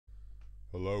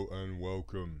Hello and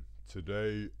welcome.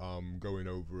 Today I'm going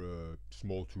over a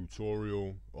small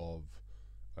tutorial of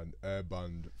an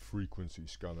Airband frequency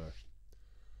scanner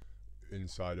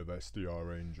inside of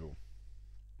SDRangel.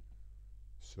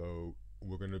 So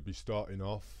we're going to be starting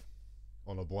off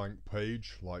on a blank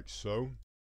page like so.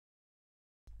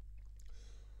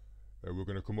 We're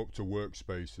going to come up to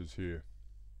workspaces here.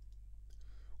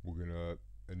 We're going to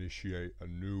initiate a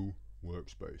new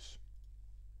workspace.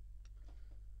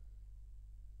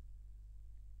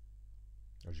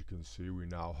 As you can see, we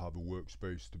now have a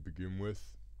workspace to begin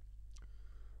with.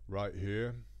 Right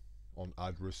here on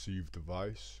Add Receive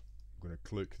Device, I'm going to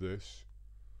click this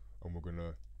and we're going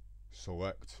to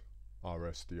select our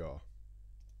SDR.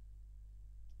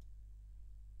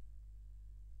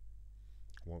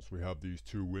 Once we have these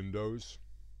two windows,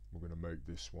 we're going to make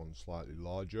this one slightly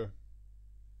larger.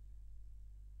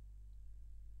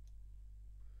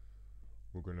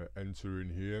 We're going to enter in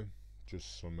here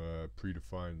just some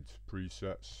predefined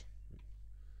presets.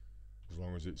 As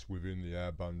long as it's within the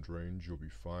Airband range, you'll be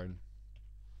fine.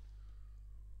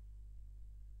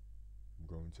 I'm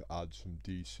going to add some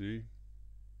DC.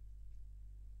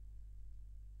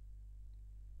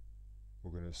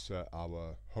 We're going to set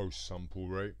our host sample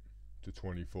rate to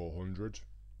 2400.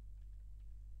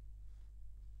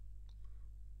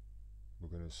 We're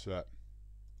going to set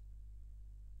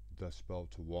decibel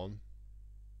to 1,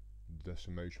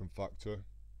 decimation factor.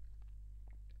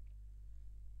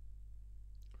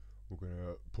 We're going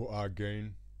to put our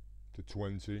gain to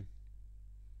 20,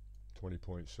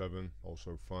 20.7,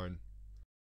 also fine.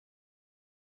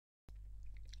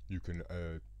 You can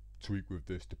tweak with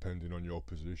this depending on your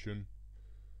position.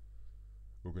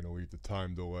 We're going to leave the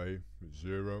time delay at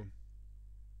 0.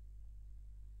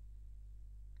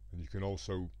 And you can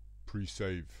also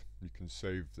pre-save. You can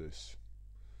save this.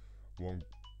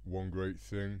 One great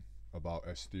thing about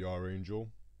SDRangel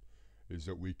is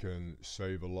that we can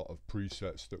save a lot of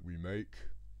presets that we make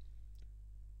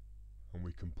and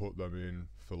we can put them in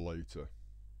for later.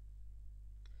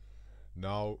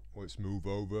 Now let's move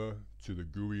over to the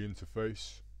GUI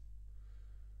interface.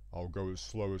 I'll go as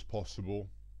slow as possible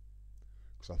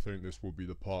because I think this will be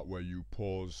the part where you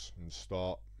pause and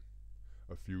start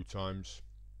a few times.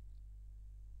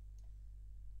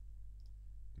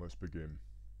 Let's begin.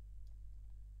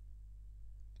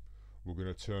 We're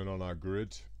going to turn on our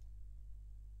grid.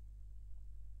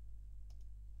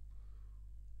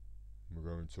 We're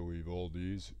going to leave all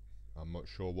these. I'm not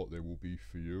sure what they will be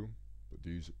for you, but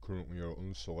these currently are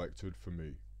unselected for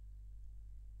me.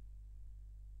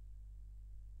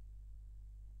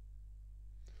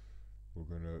 We're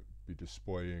going to be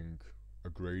displaying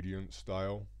a gradient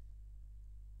style.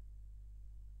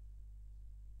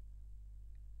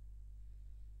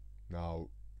 Now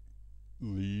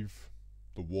leave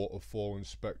the waterfall and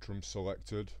spectrum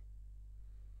selected.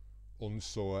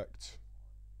 Unselect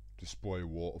display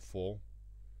waterfall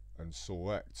and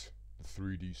select the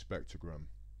 3D spectrogram.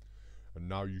 And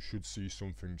now you should see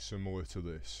something similar to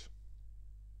this.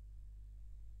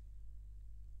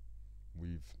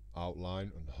 We've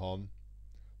outline and HON,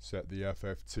 set the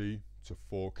FFT to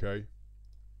 4K.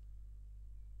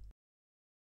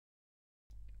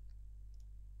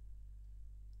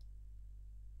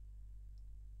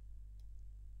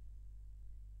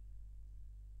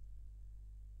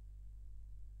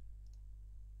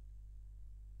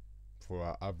 For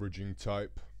our averaging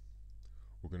type,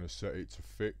 we're going to set it to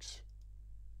fix.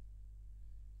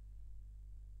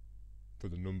 For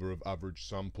the number of average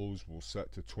samples, we'll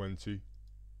set to 20.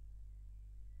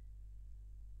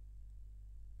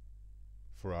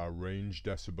 For our range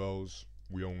decibels,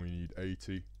 we only need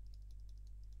 80.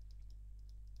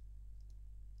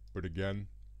 But again,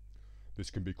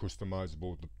 this can be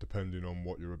customizable depending on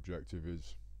what your objective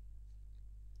is.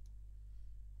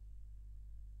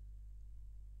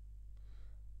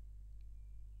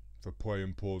 For play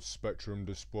and pause spectrum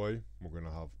display, we're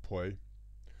going to have play.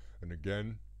 And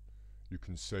again, you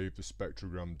can save the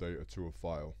spectrogram data to a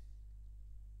file.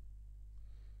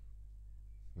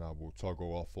 Now we'll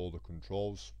toggle off all the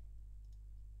controls.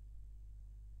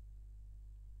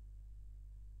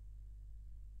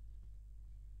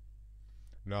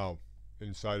 Now,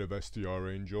 inside of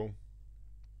SDRangel,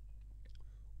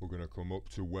 we're going to come up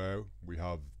to where we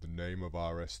have the name of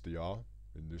our SDR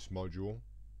in this module.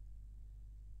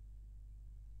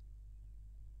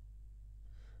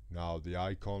 Now the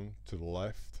icon to the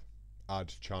left, add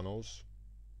channels,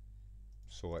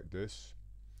 select this,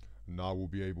 and now we'll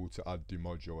be able to add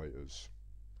demodulators.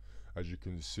 As you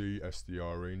can see,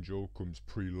 SDRangel comes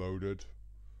preloaded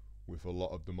with a lot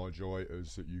of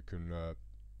demodulators that you can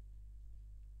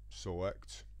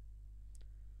select.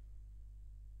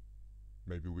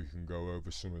 Maybe we can go over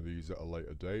some of these at a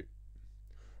later date.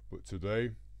 But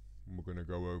today, we're going to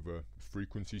go over the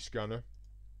frequency scanner.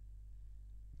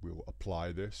 We'll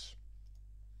apply this.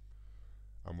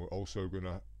 And we're also going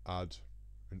to add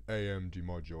an AM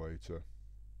demodulator.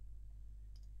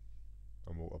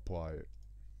 And we'll apply it.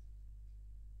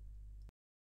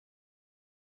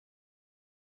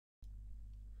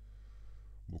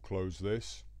 We'll close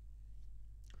this.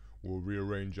 We'll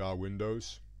rearrange our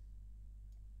windows.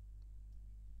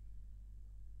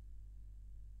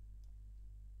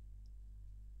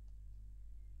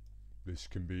 This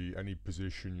can be any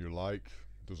position you like.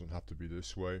 It doesn't have to be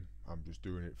this way. I'm just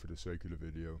doing it for the sake of the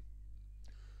video.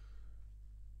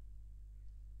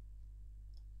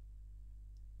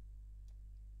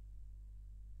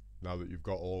 Now that you've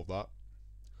got all of that,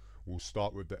 we'll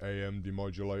start with the AM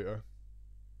demodulator.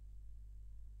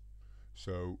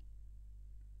 So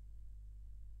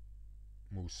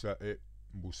we'll set the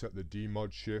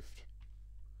demod shift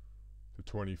to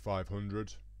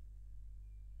 2500.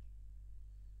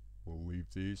 We'll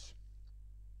leave these.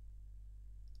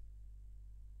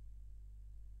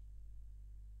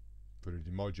 For the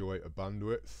demodulator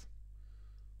bandwidth,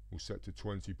 we'll set to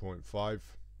 20.5.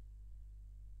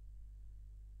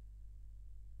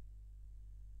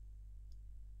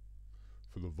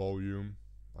 For the volume,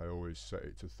 I always set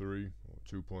it to 3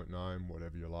 or 2.9,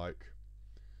 whatever you like.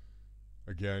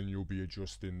 Again, you'll be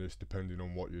adjusting this depending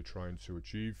on what you're trying to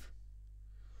achieve.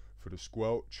 For the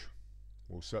squelch,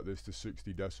 we'll set this to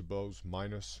 60 decibels,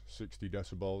 minus 60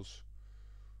 decibels,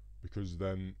 because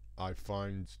then I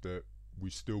find that we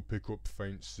still pick up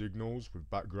faint signals with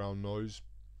background noise,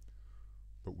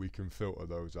 but we can filter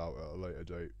those out at a later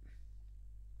date.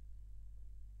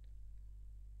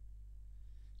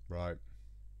 Right,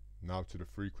 now to the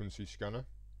frequency scanner.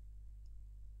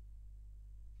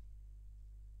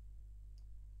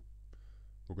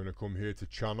 We're going to come here to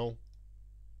channel.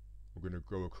 We're going to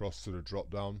go across to the drop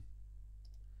down,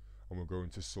 and we're going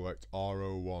to select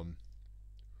RO1.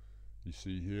 You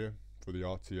see here, for the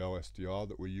RTL-SDR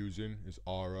that we're using is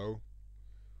RO.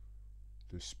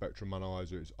 This spectrum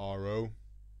analyzer is RO.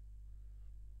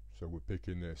 So we're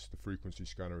picking this. The frequency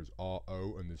scanner is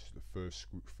RO, and this is the first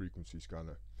frequency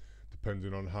scanner.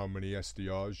 Depending on how many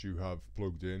SDRs you have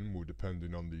plugged in will depend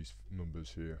on these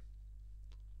numbers here.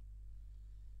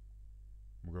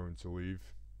 We're going to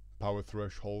leave power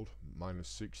threshold minus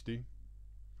 60.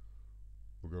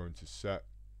 We're going to set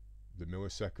the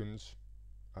milliseconds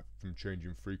from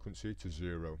changing frequency to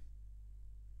 0.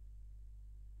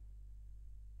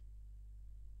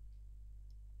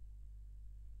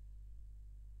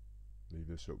 Leave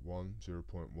this at 1,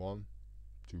 0.1, 2.0,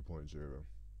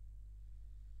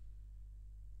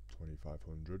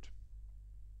 2500.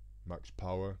 Max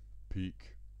power,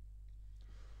 peak.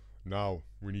 Now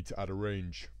we need to add a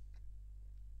range.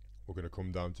 We're going to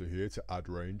come down to here to add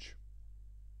range.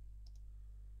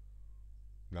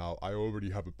 Now I already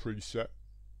have a preset.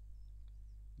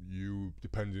 You,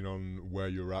 depending on where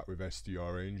you're at with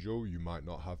SDRangel, you might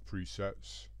not have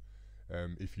presets.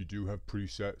 If you do have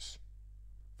presets,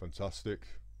 fantastic,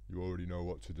 you already know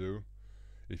what to do.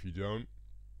 If you don't,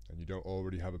 and you don't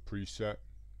already have a preset,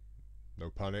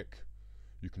 no panic.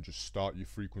 You can just start your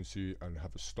frequency and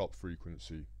have a stop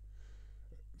frequency.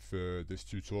 For this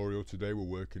tutorial today, we're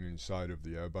working inside of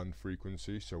the Airband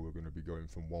frequency, so we're going to be going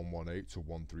from 118 to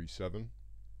 137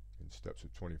 in steps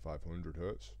of 2500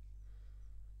 Hertz.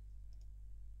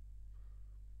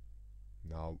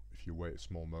 Now, if you wait a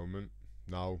small moment,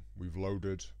 now we've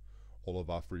loaded all of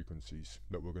our frequencies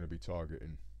that we're going to be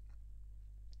targeting.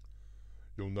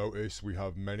 You'll notice we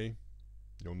have many.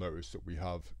 You'll notice that we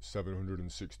have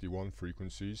 761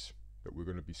 frequencies that we're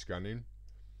going to be scanning.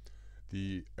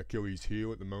 The Achilles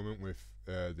heel at the moment with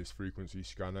this frequency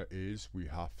scanner is we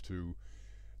have to,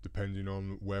 depending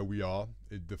on where we are,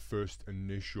 the first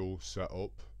initial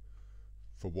setup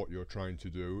for what you're trying to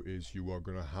do is you are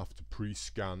going to have to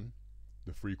pre-scan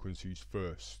the frequencies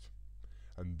first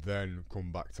and then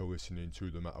come back to listening to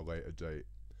them at a later date.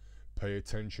 Pay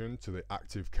attention to the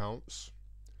active counts.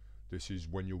 This is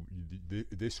when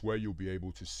this way you'll be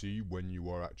able to see when you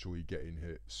are actually getting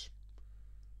hits.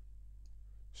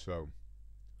 So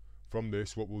from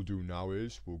this, what we'll do now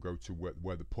is we'll go to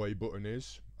where the play button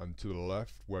is, and to the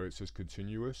left where it says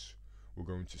continuous, we're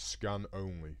going to scan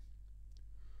only.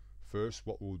 First,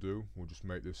 what we'll do, we'll just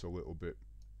make this a little bit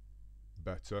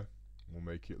better. We'll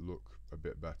make it look a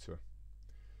bit better.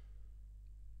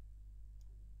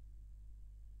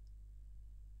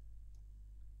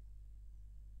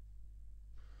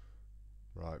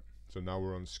 Right, so now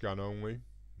we're on scan only.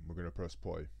 We're going to press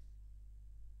play.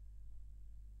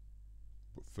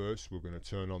 But first we're going to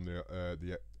turn on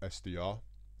the SDR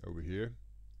over here.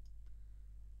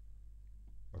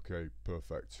 Okay,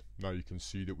 perfect. Now you can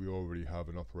see that we already have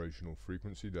an operational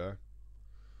frequency there.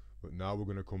 But now we're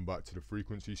going to come back to the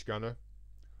frequency scanner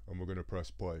and we're going to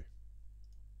press play.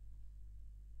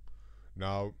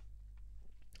 Now,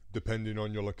 depending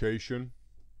on your location,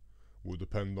 will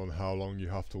depend on how long you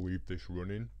have to leave this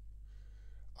running.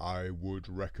 I would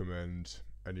recommend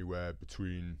anywhere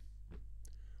between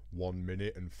 1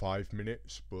 minute and 5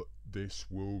 minutes, but this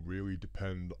will really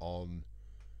depend on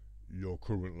your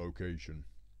current location.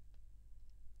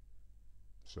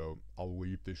 So I'll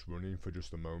leave this running for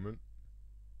just a moment.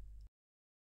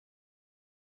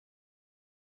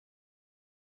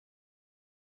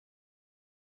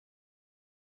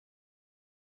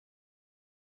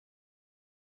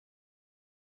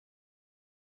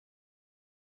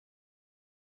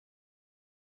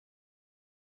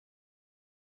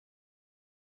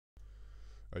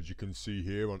 As you can see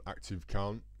here on active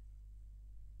count,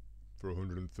 for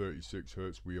 136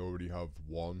 Hz we already have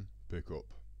one pickup.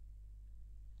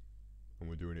 And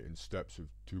we're doing it in steps of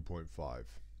 2.5,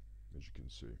 as you can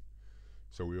see.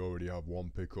 So we already have one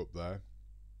pickup there.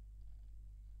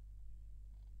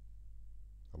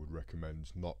 I would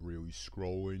recommend not really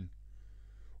scrolling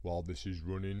while this is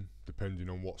running, depending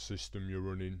on what system you're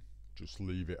running. Just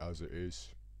leave it as it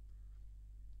is.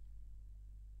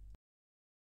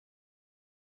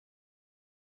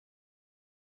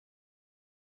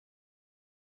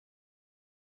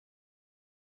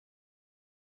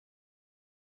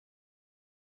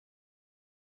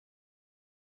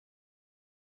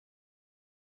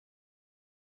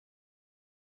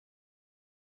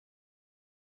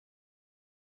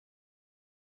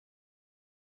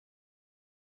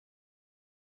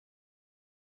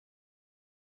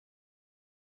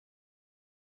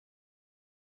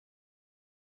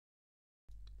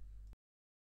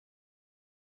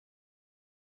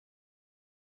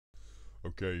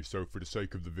 Okay, so for the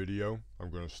sake of the video, I'm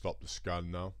going to stop the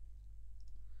scan now.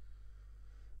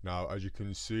 Now, as you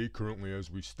can see, currently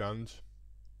as we stand,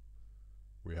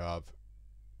 we have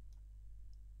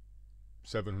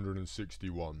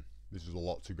 761. This is a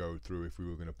lot to go through. If we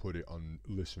were going to put it on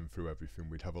listen through everything,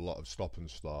 we'd have a lot of stop and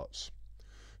starts.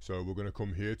 So we're going to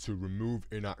come here to remove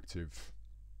inactive.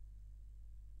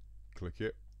 Click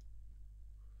it.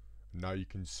 Now you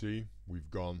can see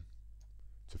we've gone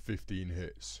to 15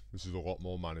 hits. This is a lot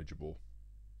more manageable.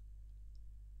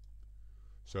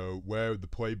 So where the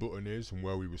play button is and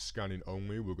where we were scanning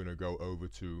only, we're going to go over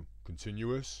to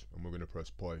continuous and we're going to press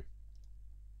play.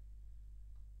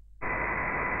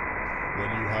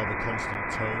 When you have a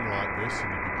constant tone like this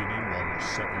in the beginning while you're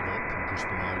setting up and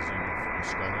customizing your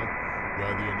scanner,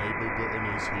 where the enable button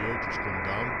is here, just come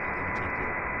down and unclick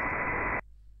it.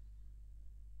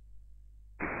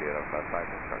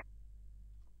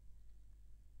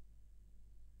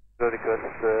 Request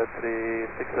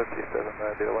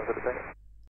 363701 for the second.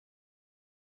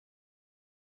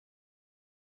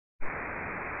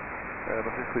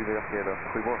 Dat is goedemiddag, Kilo.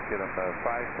 Goedemorgen, Kilo. 57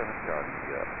 Charlie.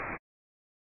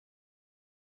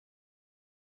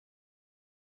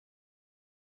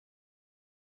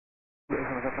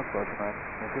 Even nog even een foto maken.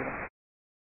 Natuurlijk.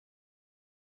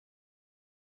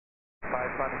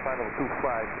 525 level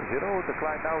 250.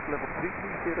 Decline now to level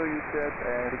 330 you said,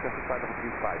 and request to flight level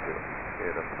 350.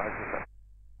 Yeah, that's 5%.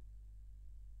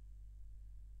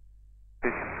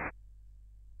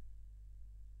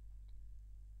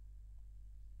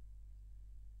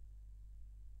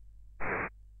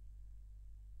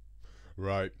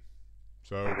 Right,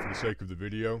 so for the sake of the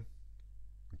video,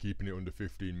 I'm keeping it under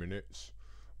 15 minutes.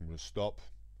 I'm going to stop.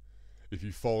 If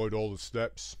you followed all the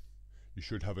steps, you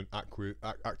should have an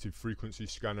active frequency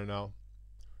scanner now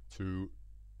to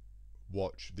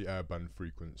watch the airband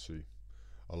frequency,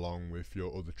 along with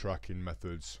your other tracking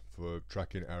methods for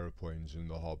tracking aeroplanes in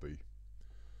the hobby.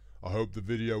 I hope the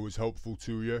video was helpful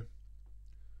to you,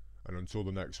 and until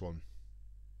the next one.